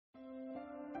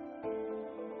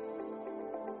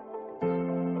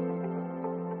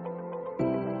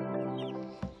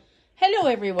Hello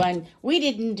everyone. We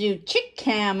didn't do chick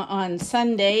cam on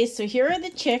Sunday, so here are the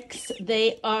chicks.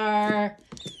 They are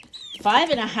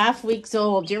 5.5 weeks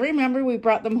old. Do you remember we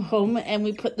brought them home and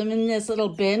we put them in this little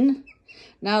bin?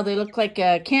 Now they look like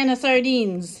a can of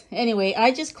sardines. Anyway,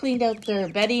 I just cleaned out their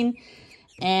bedding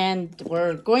and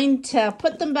we're going to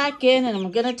put them back in, and I'm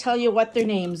going to tell you what their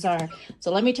names are.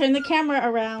 So let me turn the camera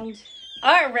around.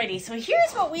 Alrighty, so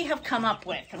here's what we have come up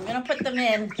with. I'm going to put them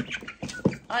in.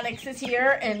 Onyx is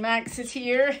here and Max is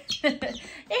here.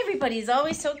 Everybody's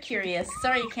always so curious.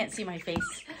 Sorry you can't see my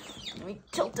face. Let me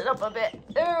tilt it up a bit.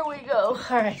 There we go.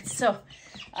 All right, so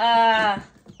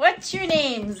what's your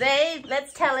names, eh?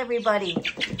 Let's tell everybody.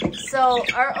 So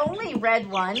our only red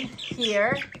one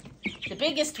here, the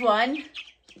biggest one,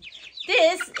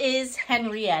 this is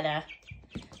Henrietta.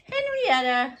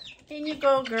 Henrietta, in you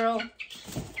go, girl.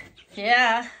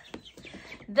 Yeah.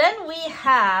 Then we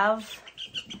have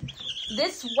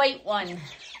this white one. Look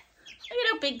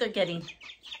at how big they're getting.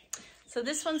 So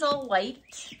this one's all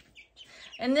white.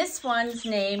 And this one's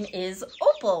name is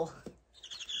Opal.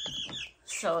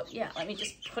 So yeah, let me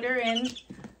just put her in.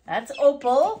 That's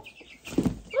Opal.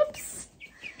 Whoops.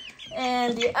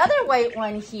 And the other white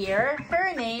one here,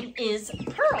 her name is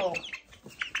Pearl.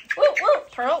 Whoa, whoa,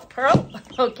 Pearl, Pearl.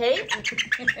 Okay.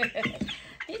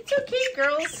 It's okay,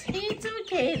 girls. It's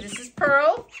okay. This is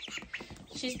Pearl.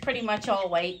 She's pretty much all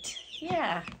white.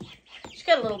 Yeah, she's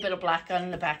got a little bit of black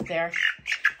on the back there.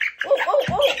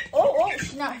 Oh,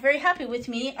 she's not very happy with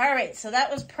me. All right, so that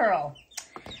was Pearl.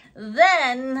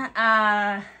 Then,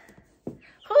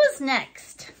 who's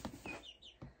next?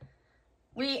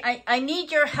 I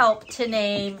need your help to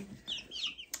name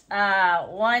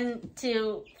 1,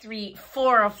 2, 3,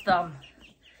 4 of them.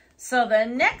 So the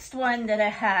next one that I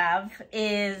have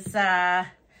is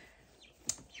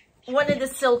one of the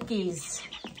Silkies.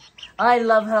 I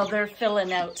love how they're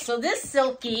filling out. So this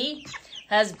Silky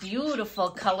has beautiful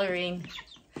coloring.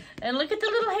 And look at the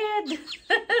little head.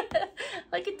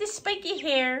 Look at this spiky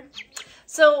hair.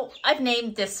 So I've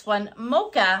named this one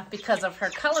Mocha because of her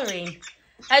coloring.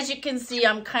 As you can see,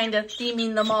 I'm kind of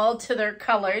theming them all to their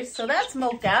colors. So that's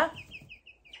Mocha.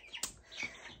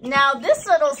 Now this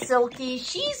little Silky,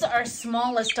 she's our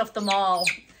smallest of them all.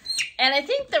 And I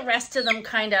think the rest of them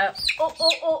kind of,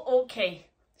 okay.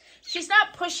 She's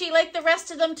not pushy like the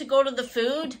rest of them to go to the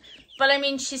food, but I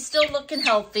mean, she's still looking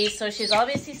healthy, so she's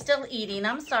obviously still eating.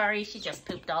 I'm sorry, she just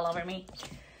pooped all over me.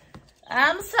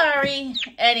 I'm sorry.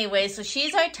 Anyway, so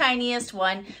she's our tiniest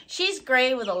one. She's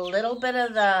gray with a little bit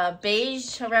of the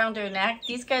beige around her neck.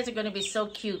 These guys are going to be so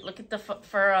cute. Look at the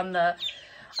fur on the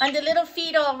little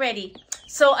feet already.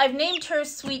 So I've named her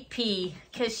Sweet Pea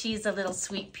because she's a little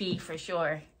sweet pea for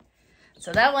sure.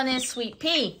 So that one is Sweet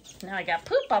Pea. Now I got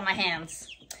poop on my hands.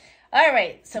 All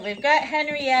right, so we've got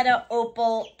Henrietta,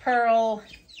 Opal, Pearl,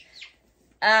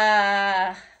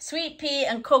 Sweet Pea,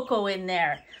 and Coco in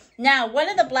there. Now, one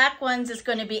of the black ones is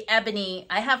going to be Ebony.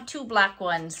 I have 2 black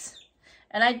ones,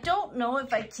 and I don't know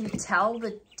if I can tell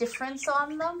the difference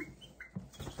on them.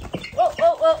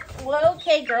 Whoa,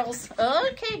 okay, girls.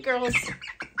 Okay, girls.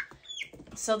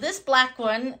 So this black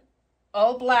one,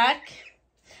 all black,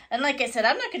 and like I said,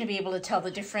 I'm not going to be able to tell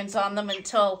the difference on them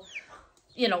until,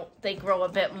 you know, they grow a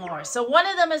bit more. So one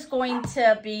of them is going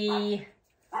to be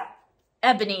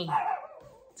Ebony.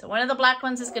 So one of the black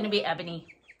ones is going to be Ebony.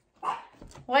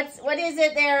 What is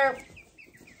it there?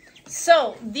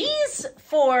 So these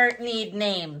 4 need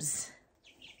names.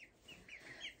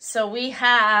 So we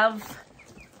have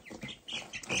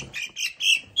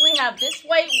this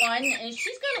white one, and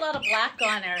she's got a lot of black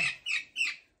on her.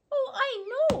 Oh, I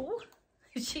know.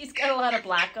 She's got a lot of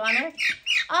black on her.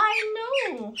 I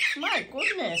know. My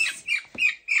goodness.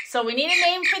 So we need a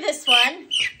name for this one.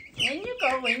 In you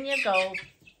go, in you go.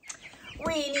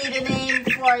 We need a name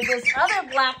for this other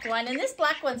black one. And this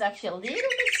black one's actually a little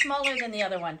bit smaller than the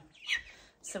other one.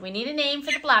 So we need a name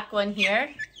for the black one here.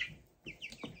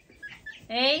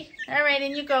 Hey, all right,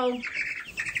 in you go.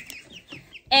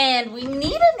 And we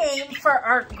need a name for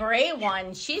our gray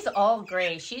one. She's all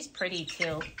gray. She's pretty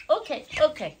too. Okay.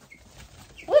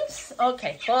 Whoops.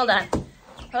 Okay, hold on.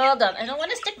 I don't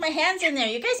want to stick my hands in there.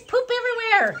 You guys poop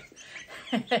everywhere.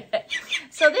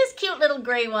 So this cute little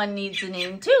gray one needs a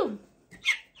name too.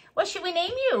 What should we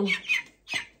name you?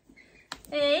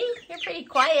 Hey, you're pretty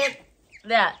quiet.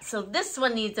 So this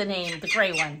one needs a name, the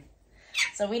gray one.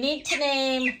 So we need to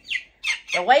name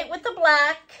the white with the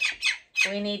black.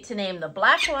 We need to name the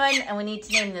black one, and we need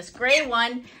to name this gray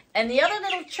one. And the other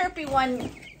little chirpy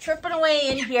one chirping away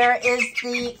in here is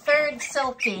the 3rd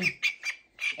Silky.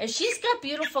 And she's got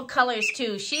beautiful colors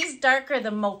too. She's darker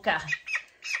than Mocha.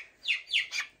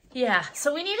 Yeah,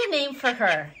 so we need a name for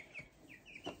her.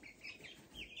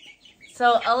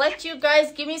 So I'll let you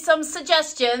guys give me some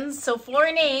suggestions. So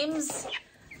 4 names.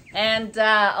 And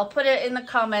I'll put it in the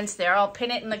comments there. I'll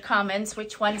pin it in the comments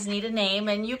which ones need a name.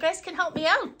 And you guys can help me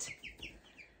out.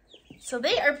 So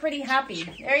they are pretty happy.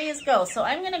 There you go. So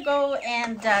I'm going to go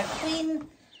and clean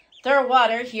their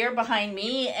water here behind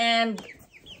me. And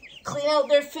clean out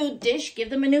their food dish. Give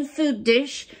them a new food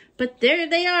dish. But there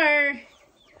they are.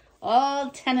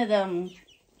 All 10 of them.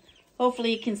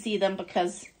 Hopefully you can see them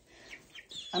because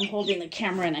I'm holding the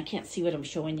camera and I can't see what I'm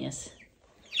showing you.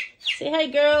 Say hi,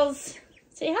 girls.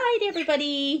 Say hi to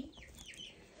everybody.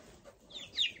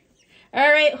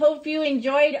 All right, hope you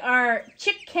enjoyed our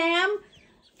chick cam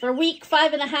for week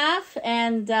 5.5,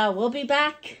 and we'll be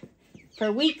back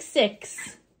for week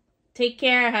 6. Take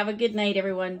care. Have a good night,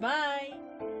 everyone. Bye.